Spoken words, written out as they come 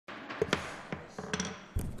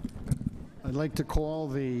I'd like to call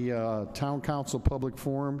the Town Council Public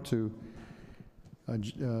Forum to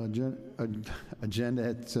agenda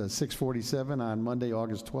at 6:47 on Monday,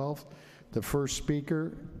 August 12th. The first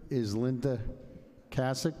speaker is Linda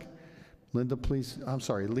Kasich. Linda, please, I'm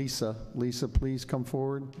sorry, Lisa. Lisa, please come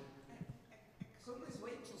forward. Could we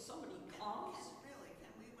wait until somebody comes? Really,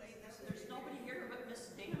 can we wait? There's nobody here but Miss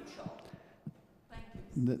Dancho. Thank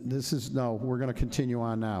you. This is, no, we're going to continue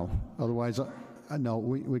on now. Otherwise, no,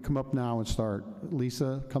 we come up now and start.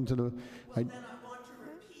 Lisa, come to the... Well, then I want to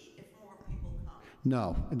repeat if more people come.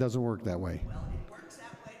 No, it doesn't work that way. Well, it works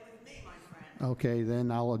that way with me, my friend. Okay,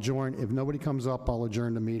 then I'll adjourn. If nobody comes up, I'll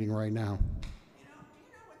adjourn the meeting right now. Do you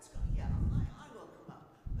know what's going on? Yeah, I will come up,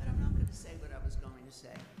 but I'm not going to say what I was going to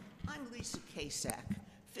say. I'm Lisa Kasich,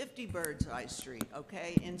 50 Birdseye Street,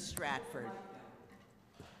 okay, in Stratford.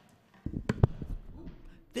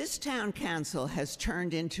 This town council has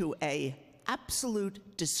turned into an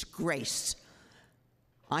absolute disgrace.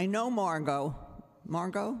 I know Margot.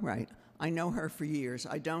 Margot, right. I know her for years.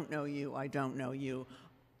 I don't know you. I don't know you.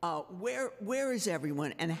 Where is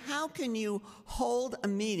everyone? And how can you hold a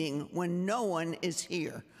meeting when no one is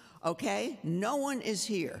here? Okay? No one is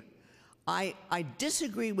here. I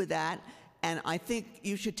disagree with that, and I think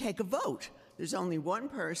you should take a vote. There's only one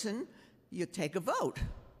person. You take a vote.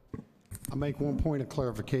 I'll make one point of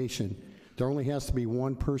clarification. There only has to be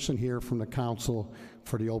one person here from the council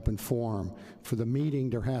for the open forum. For the meeting,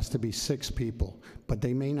 there has to be 6 people, but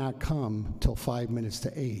they may not come till 5 minutes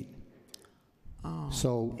to 8. Oh,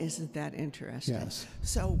 so isn't that interesting? Yes.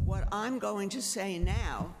 So what I'm going to say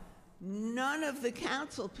now, none of the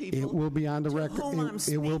council people. It will be on the record.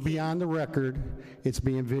 It will be on the record. It's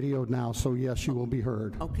being videoed now, so yes, you will be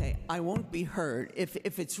heard. Okay, I won't be heard.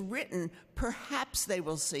 If it's written, perhaps they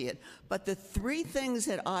will see it. But the 3 things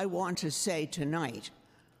that I want to say tonight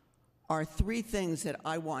are 3 things that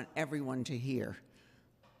I want everyone to hear.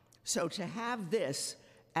 So to have this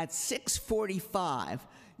at 6:45,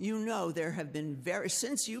 you know there have been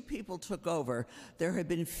since you people took over, there have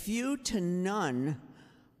been few to none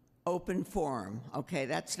open forum. Okay,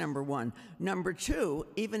 that's number 1. Number 2,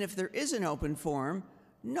 even if there is an open forum,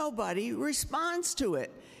 nobody responds to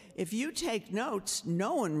it. If you take notes,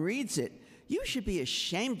 no one reads it. You should be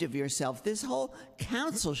ashamed of yourself. This whole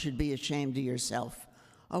council should be ashamed of yourself.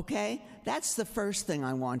 Okay? That's the first thing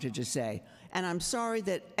I wanted to say. And I'm sorry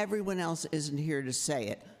that everyone else isn't here to say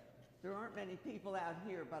it. There aren't many people out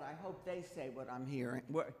here, but I hope they say what I'm hearing,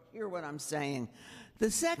 hear what I'm saying. The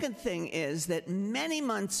second thing is that many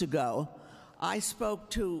months ago, I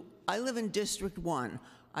live in District 1.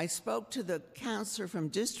 I spoke to the counselor from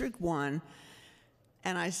District 1,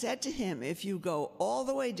 and I said to him, if you go all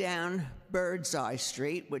the way down Birdseye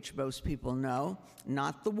Street, which most people know,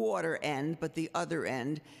 not the water end, but the other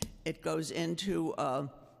end, it goes into,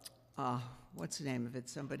 what's the name of it?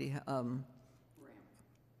 Somebody,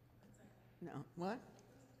 no, what?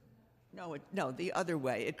 No, the other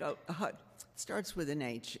way. It starts with an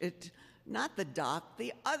H. Not the dock,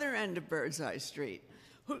 the other end of Birdseye Street.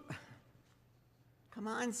 Come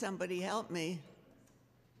on, somebody help me.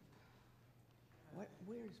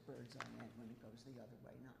 Where's Birdseye End when it goes the other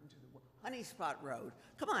way, not into the Honey Spot Road?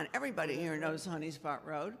 Come on, everybody here knows Honey Spot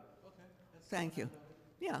Road. Okay. Thank you.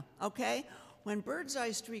 Yeah, okay. When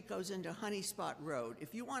Birdseye Street goes into Honey Spot Road,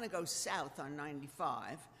 if you want to go south on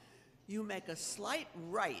 95, you make a slight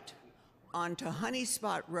right onto Honey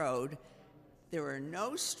Spot Road. There are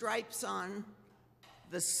no stripes on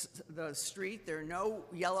the street. There are no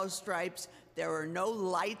yellow stripes. There are no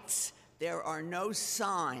lights. There are no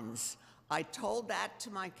signs. I told that to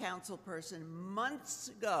my council person months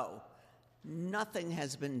ago. Nothing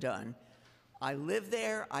has been done. I live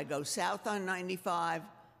there. I go south on 95.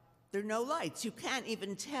 There are no lights. You can't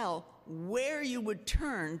even tell where you would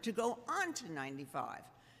turn to go onto 95.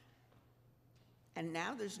 And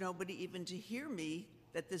now there's nobody even to hear me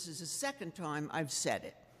that this is the second time I've said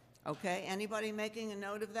it. Okay, anybody making a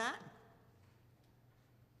note of that?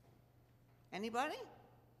 Anybody?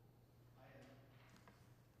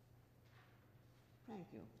 Thank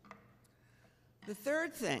you. The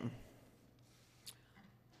third thing,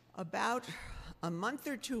 about a month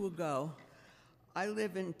or 2 ago, I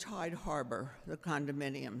live in Tide Harbor, the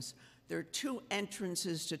condominiums. There are 2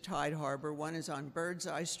 entrances to Tide Harbor. One is on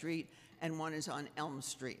Birdseye Street and one is on Elm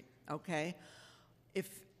Street, okay?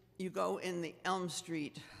 If you go in the Elm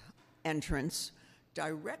Street entrance,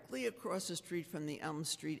 directly across the street from the Elm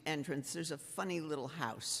Street entrance, there's a funny little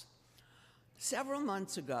house. Several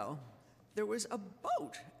months ago, there was a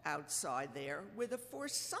boat outside there with a for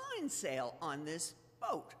sign sale on this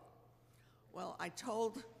boat. Well, I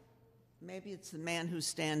told, maybe it's the man who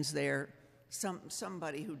stands there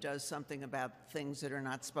somebody who does something about things that are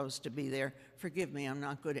not supposed to be there. Forgive me, I'm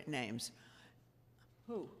not good at names.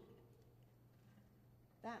 Who?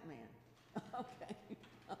 That man. Okay,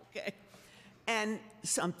 okay. And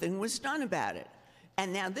something was done about it.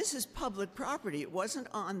 And now this is public property. It wasn't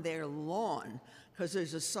on their lawn, because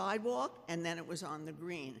there's a sidewalk, and then it was on the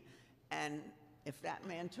green. And if that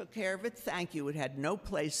man took care of it, thank you. It had no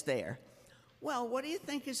place there. Well, what do you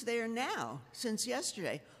think is there now since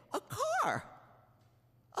yesterday? A car.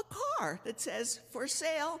 A car that says for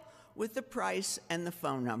sale with the price and the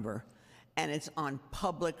phone number. And it's on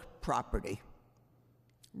public property,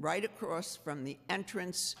 right across from the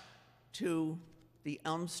entrance to the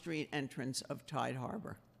Elm Street entrance of Tide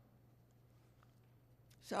Harbor.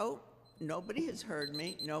 So nobody has heard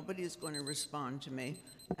me. Nobody is going to respond to me.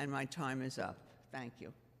 And my time is up. Thank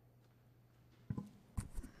you.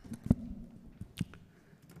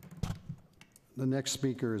 The next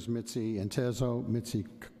speaker is Mitzi Antezo. Mitzi,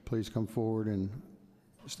 please come forward and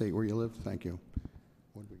state where you live. Thank you.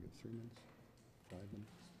 What did we get, 3 minutes? 5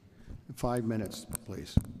 minutes? 5 minutes,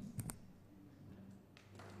 please.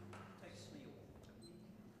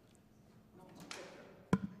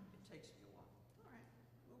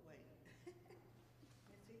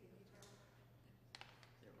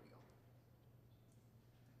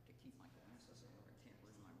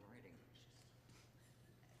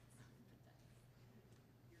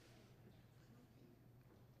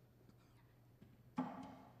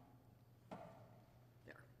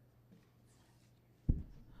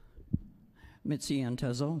 Mitzi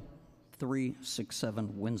Antezo,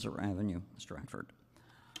 367 Windsor Avenue, Stratford.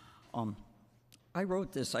 I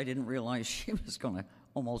wrote this. I didn't realize she was going to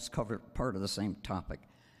almost cover part of the same topic.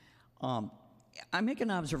 I make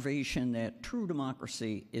an observation that true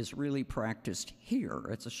democracy is really practiced here.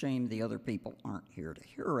 It's a shame the other people aren't here to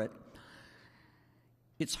hear it.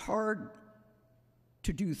 It's hard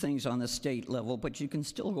to do things on the state level, but you can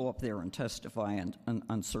still go up there and testify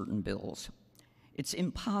on certain bills. It's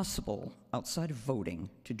impossible, outside of voting,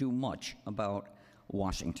 to do much about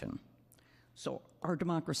Washington. So our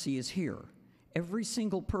democracy is here. Every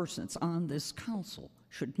single person that's on this council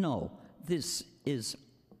should know this is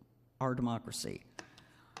our democracy.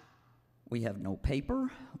 We have no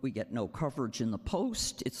paper. We get no coverage in the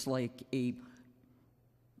Post. It's like a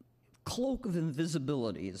cloak of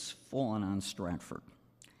invisibility is fallen on Stratford.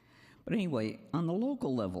 But anyway, on the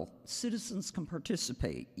local level, citizens can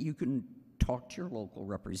participate. You can talk to your local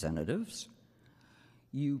representatives.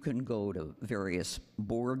 You can go to various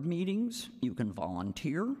board meetings. You can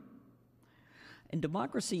volunteer. And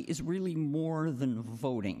democracy is really more than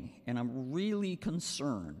voting. And I'm really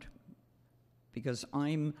concerned because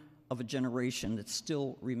I'm of a generation that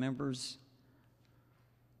still remembers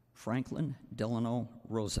Franklin Delano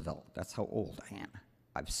Roosevelt. That's how old I am.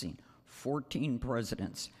 I've seen 14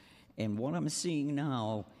 presidents. And what I'm seeing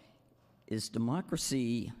now is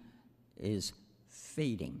democracy is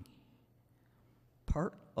fading.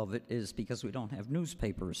 Part of it is because we don't have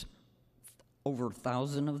newspapers. Over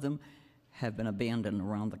 1,000 of them have been abandoned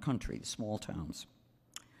around the country, the small towns.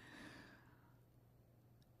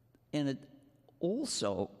 And it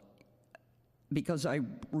also, because I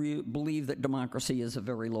believe that democracy is a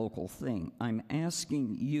very local thing, I'm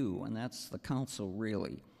asking you, and that's the council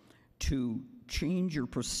really, to change your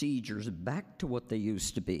procedures back to what they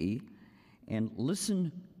used to be and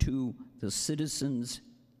listen to the citizens'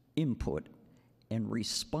 input and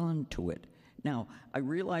respond to it. Now, I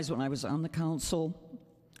realize when I was on the council,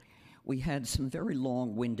 we had some very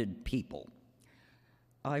long-winded people.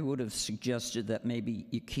 I would have suggested that maybe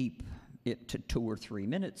you keep it to 2 or 3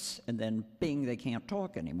 minutes, and then bing, they can't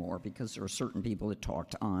talk anymore because there are certain people that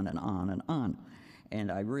talked on and on and on.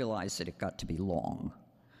 And I realized that it got to be long.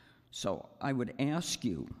 So I would ask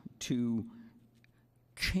you to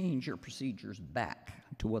change your procedures back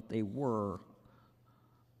to what they were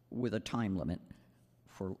with a time limit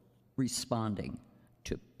for responding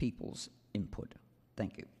to people's input.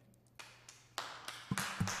 Thank you.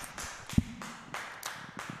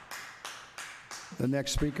 The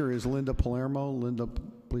next speaker is Linda Palermo. Linda,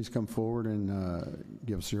 please come forward and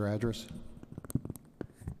give us your address.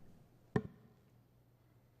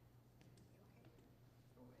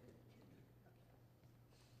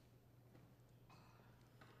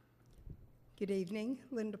 Good evening,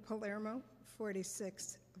 Linda Palermo,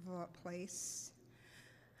 46 Vault Place.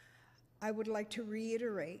 I would like to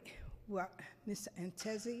reiterate what Ms.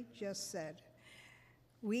 Antezi just said.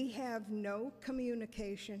 We have no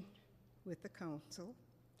communication with the council,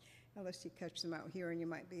 unless you catch them out here and you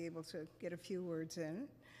might be able to get a few words in.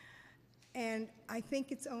 And I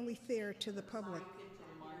think it's only fair to the public.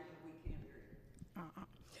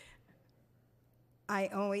 I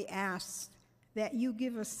only asked that you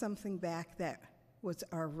give us something back that was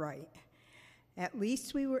our right. At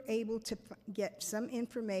least we were able to get some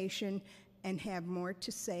information and have more to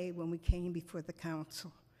say when we came before the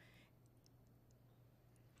council.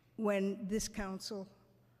 When this council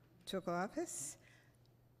took office,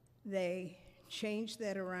 they changed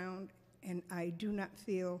that around, and I do not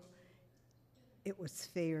feel it was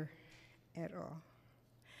fair at all.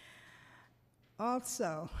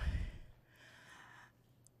 Also,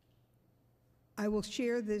 I will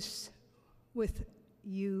share this with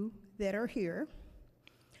you that are here.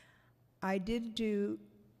 I did do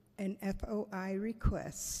an FOI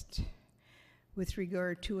request with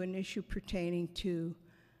regard to an issue pertaining to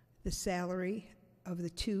the salary of the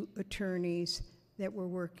 2 attorneys that were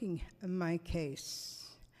working on my case.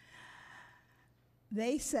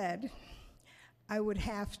 They said I would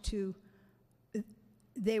have to,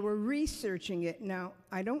 they were researching it. Now,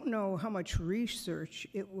 I don't know how much research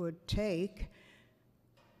it would take,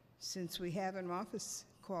 since we have an office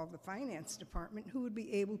called the Finance Department, who would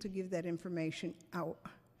be able to give that information out.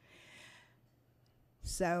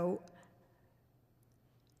 So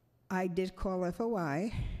I did call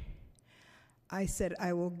FOI. I said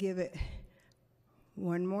I will give it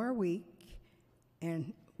 1 more week,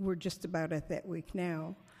 and we're just about at that week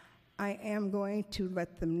now. I am going to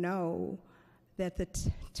let them know that the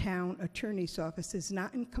town attorney's office is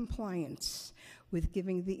not in compliance with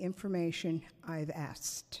giving the information I've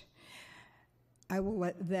asked. I will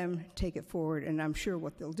let them take it forward, and I'm sure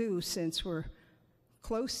what they'll do, since we're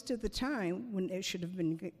close to the time when it should have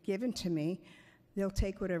been given to me, they'll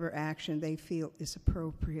take whatever action they feel is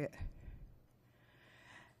appropriate.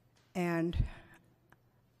 And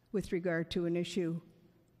with regard to an issue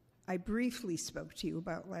I briefly spoke to you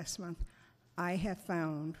about last month, I have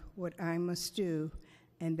found what I must do,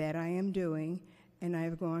 and that I am doing, and I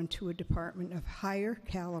have gone to a department of higher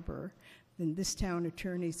caliber than this town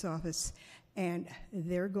attorney's office, and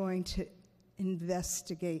they're going to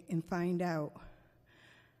investigate and find out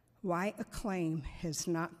why a claim has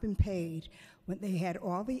not been paid when they had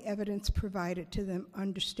all the evidence provided to them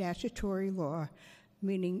under statutory law,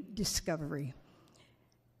 meaning discovery.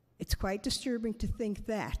 It's quite disturbing to think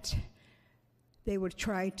that they would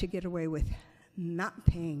try to get away with not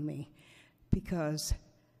paying me, because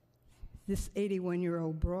this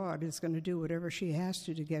 81-year-old broad is going to do whatever she has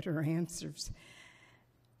to get her answers.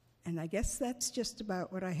 And I guess that's just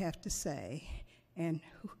about what I have to say. And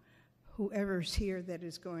whoever's here that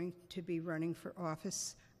is going to be running for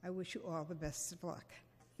office, I wish you all the best of luck.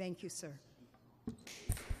 Thank you, sir.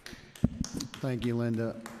 Thank you,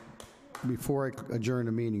 Linda. Before I adjourn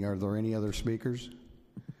the meeting, are there any other speakers?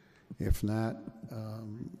 If not,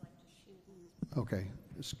 okay,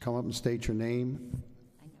 just come up and state your name.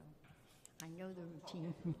 I know the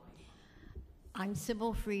routine. I'm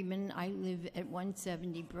Sybil Freeman. I live at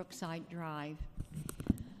 170 Brookside Drive.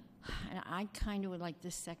 And I kind of would like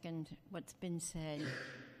to second what's been said.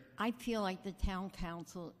 I feel like the town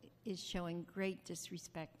council is showing great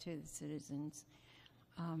disrespect to the citizens.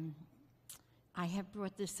 I have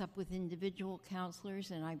brought this up with individual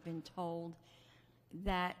counselors, and I've been told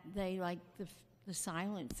that they like the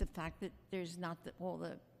silence, the fact that there's not all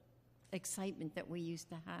the excitement that we used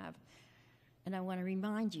to have. And I want to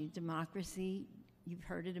remind you, democracy, you've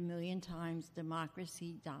heard it a million times,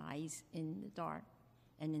 democracy dies in the dark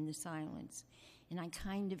and in the silence. And I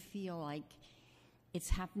kind of feel like it's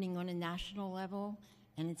happening on a national level,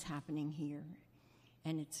 and it's happening here.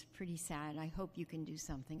 And it's pretty sad. I hope you can do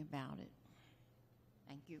something about it.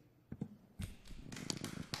 Thank you.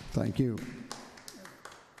 Thank you.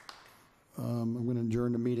 I'm going to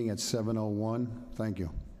adjourn the meeting at 7:01. Thank you.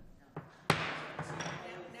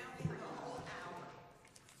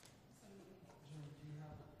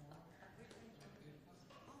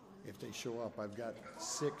 If they show up, I've got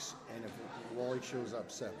 6, and if Wally shows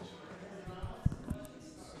up, 7.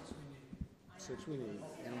 6 we need,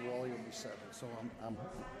 and Wally will be 7. So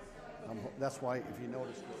that's why, if you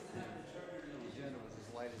notice, the agenda was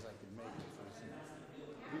as light as I could make it for some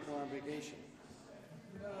people on vacation.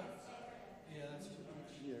 Yeah,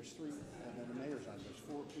 there's 3, and then the mayor's on. There's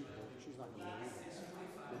 4 people. She's not going to leave us.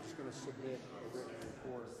 We're just going to submit a written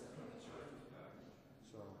report.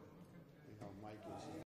 So, Mike is.